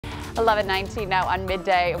11:19 now on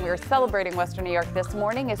midday, and we are celebrating Western New York this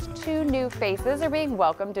morning as two new faces are being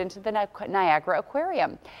welcomed into the Niagara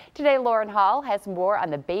Aquarium. Today, Lauren Hall has more on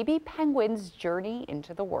the baby penguin's journey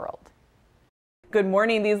into the world. Good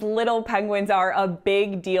morning. These little penguins are a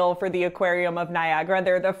big deal for the Aquarium of Niagara.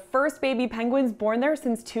 They're the first baby penguins born there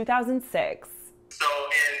since 2006. So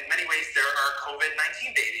in many ways, there are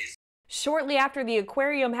COVID-19 babies. Shortly after the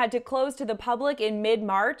aquarium had to close to the public in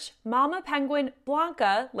mid-March, mama penguin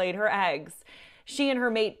Blanca laid her eggs. She and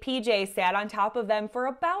her mate PJ sat on top of them for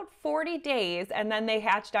about 40 days, and then they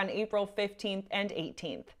hatched on April 15th and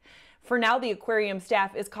 18th. For now, the aquarium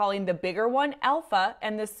staff is calling the bigger one Alpha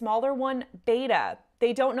and the smaller one Beta.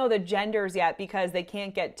 They don't know the genders yet because they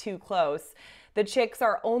can't get too close. The chicks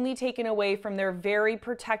are only taken away from their very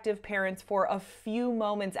protective parents for a few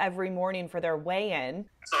moments every morning for their weigh-in.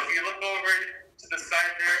 So if you look over to the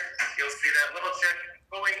side there, you'll see that little chick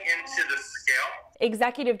going into the scale.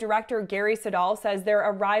 Executive Director Gary Siddall says their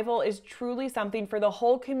arrival is truly something for the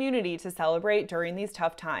whole community to celebrate during these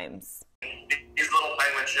tough times. These little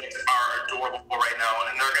penguin chicks are adorable right now,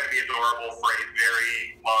 and they're going to be adorable for a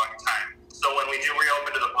very long time. So when we do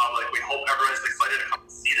reopen to the public, we hope everyone's excited to come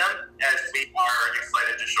see them as we are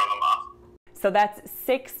excited to show them off. So that's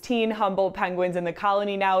 16 humble penguins in the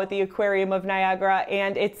colony now at the Aquarium of Niagara,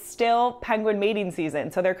 and it's still penguin mating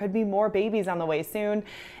season, so there could be more babies on the way soon.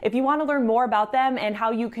 If you want to learn more about them and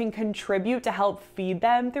how you can contribute to help feed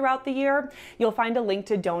them throughout the year, you'll find a link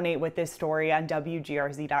to donate with this story on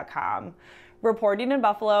WGRZ.com. Reporting in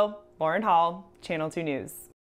Buffalo, Lauren Hall, Channel 2 News.